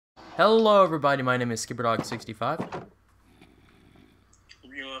Hello everybody, my name is SkipperDog65.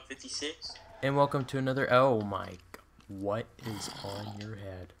 Real 56. And welcome to another, oh my, what is on your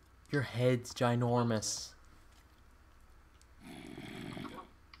head? Your head's ginormous.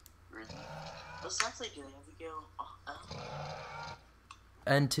 What's actually doing? We go,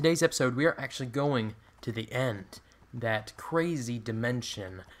 And today's episode, we are actually going to the end. That crazy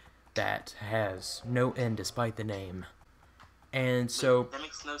dimension that has no end despite the name. And so, that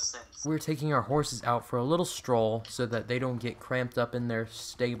makes no sense. we're taking our horses out for a little stroll so that they don't get cramped up in their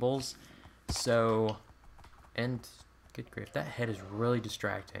stables. So, and good grief, that head is really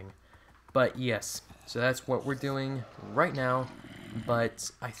distracting. But yes, so that's what we're doing right now.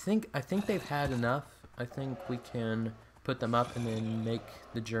 But I think they've had enough. I think we can put them up and then make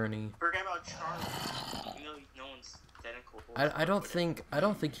the journey. Forget about Charlie. You know, no one's identical. I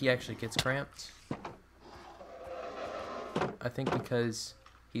don't think he actually gets cramped. I think because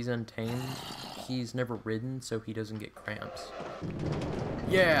he's untamed, he's never ridden, so he doesn't get cramps.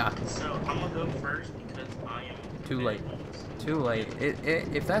 Yeah. So I'm gonna go first because I am Too late. Too late.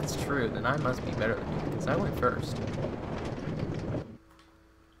 If that's true, then I must be better than you because I went first.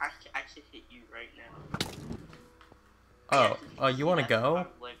 I should hit you right now. Oh, you want to go? I'm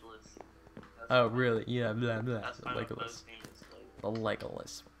Legolas. Oh, really? Yeah, blah blah. That's my Legolas. bow's name is Legolas. The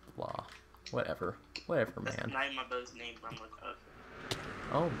Legolas. Blah. Whatever. Whatever, That's man. not my bow's name, but I'm like, okay.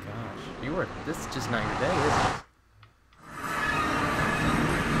 Oh gosh, this is just not your day, is it?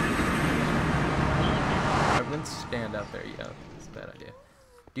 I wouldn't stand out there, yeah. It's a bad idea.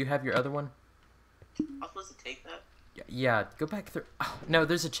 Do you have your other one? I'm supposed to take that? Yeah, go back through. Oh, no,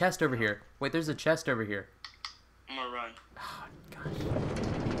 there's a chest over here. Wait, there's a chest over here. I'm gonna run. Oh,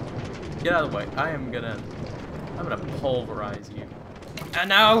 gosh. Get out of the way. I'm gonna pulverize you.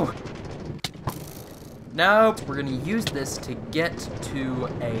 No! Nope. We're gonna use this to get to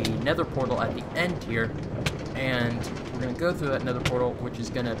a nether portal at the end here. And we're gonna go through that nether portal, which is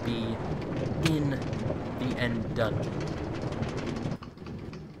gonna be in the end dungeon.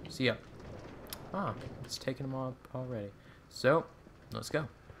 See ya. Ah, it's taking them up already. So, let's go.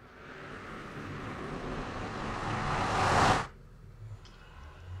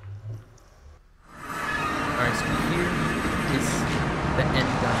 Alright, so here is the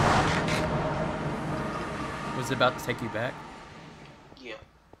end dungeon. Was it about to take you back? Yeah.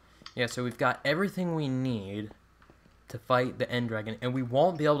 Yeah, so we've got everything we need to fight the end dragon, and we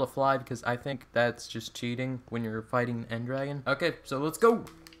won't be able to fly because I think that's just cheating when you're fighting the end dragon. Okay, so let's go!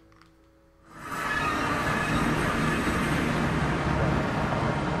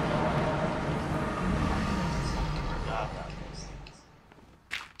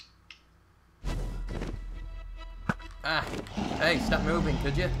 Ah, hey, stop moving,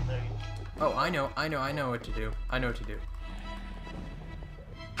 could you? Oh, I know what to do. I know what to do.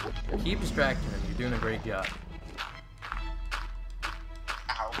 Keep distracting him. You're doing a great job.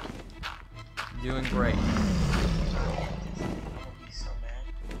 Ow. You're doing great. I'm gonna be so mad.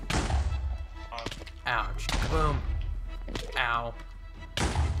 Ouch. Boom. Ow.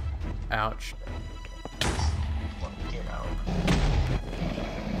 Ouch. Let me get out.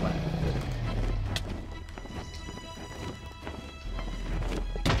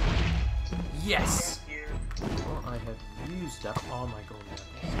 Yes! Here. Well, I have used up all my gold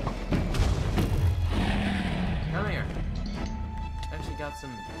apples. Come here. Actually got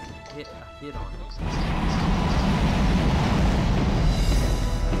some hit on it.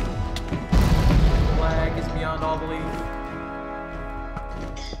 The lag is beyond all belief.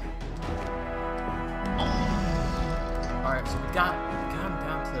 Alright, so we got him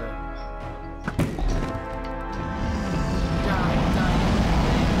down to...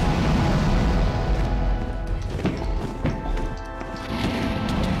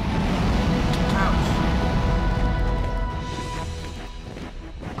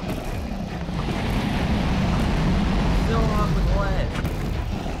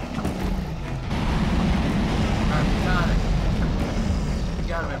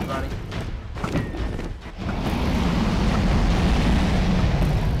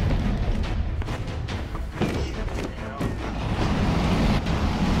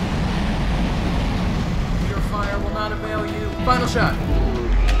 Final shot.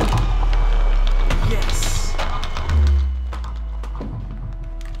 Yes.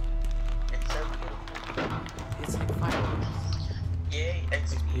 It's so beautiful. It's like fireworks. Yay,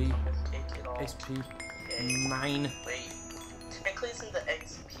 XP. Take it all. XP. Yay. 9. Wait. Technically, isn't the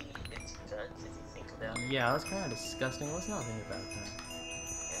XP it's guns if you think about it? Yeah, that's kind of disgusting. Let's not think about that.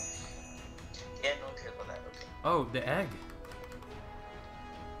 Yeah, no one cares about that. Okay. Oh, the egg.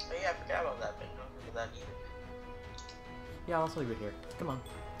 Oh yeah, I forgot about that, but no one cares about that either. Yeah, I'll leave it here. Come on.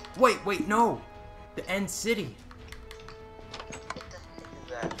 Wait, no! The End City. What the heck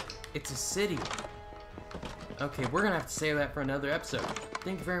is that? It's a city. Okay, we're gonna have to save that for another episode.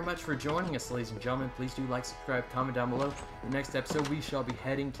 Thank you very much for joining us, ladies and gentlemen. Please do like, subscribe, comment down below. The next episode, we shall be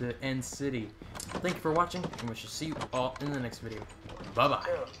heading to End City. Thank you for watching, and we shall see you all in the next video. Bye-bye.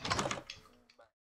 Ew.